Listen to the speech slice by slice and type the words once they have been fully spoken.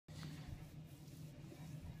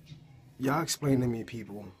Y'all explain to me,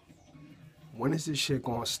 people, when is this shit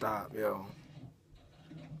gonna stop, yo?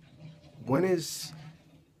 When is,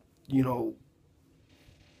 you know,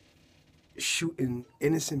 shooting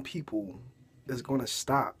innocent people is gonna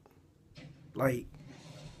stop? Like,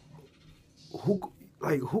 who,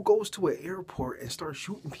 who goes to an airport and starts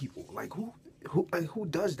shooting people? Who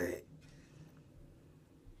does that?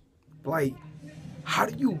 Like, how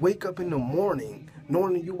do you wake up in the morning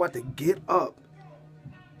knowing that you about to get up,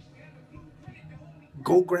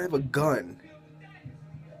 go grab a gun,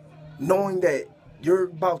 knowing that you're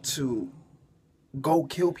about to go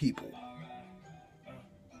kill people?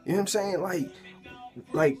 You know what I'm saying?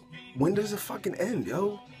 Like, when does it fucking end,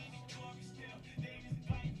 yo? You know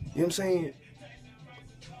what I'm saying?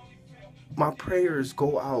 My prayers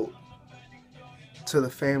go out to the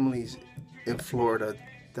families in Florida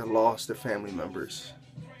that lost their family members.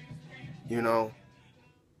 You know,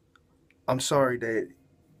 I'm sorry that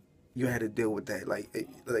you had to deal with that.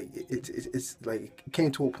 It's like it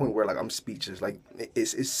came to a point where like I'm speechless. Like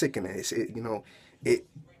it's sickening. It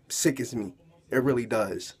sickens me. It really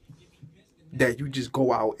does. That you just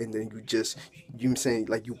go out and then you know what I'm saying,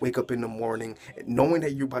 like you wake up in the morning knowing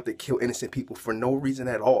that you're about to kill innocent people for no reason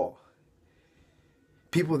at all.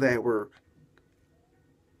 People that were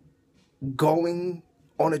going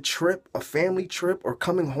on a trip, a family trip, or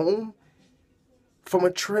coming home from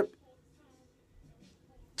a trip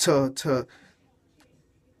to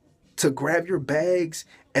grab your bags,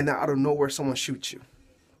 and then out of nowhere someone shoots you.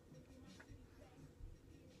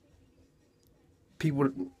 People,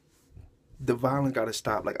 the violence got to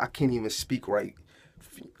stop. Like I can't even speak right.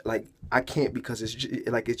 Like I can't because it's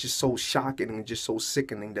just so shocking and just so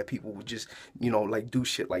sickening that people would just like do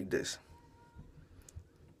shit like this.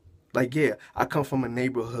 Like yeah, I come from a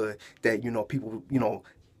neighborhood that people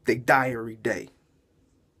they die every day.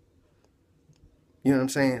 You know what I'm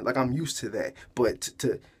saying? Like I'm used to that. But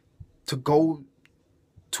to go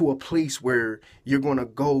to a place where you're gonna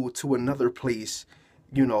go to another place,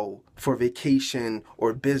 for vacation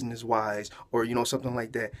or business wise or something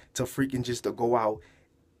like that, to freaking just to go out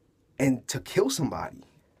and to kill somebody.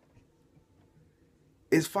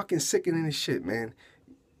 It's fucking sickening as shit, man.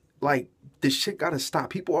 Like this shit gotta stop.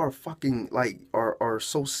 People are fucking like are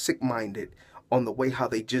so sick minded on the way how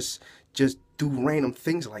they just do random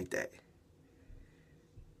things like that.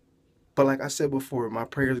 But like I said before, my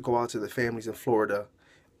prayers go out to the families in Florida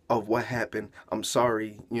of what happened. I'm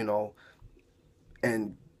sorry,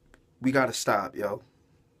 and we gotta stop, yo. You know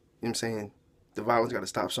what I'm saying? The violence gotta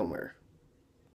stop somewhere.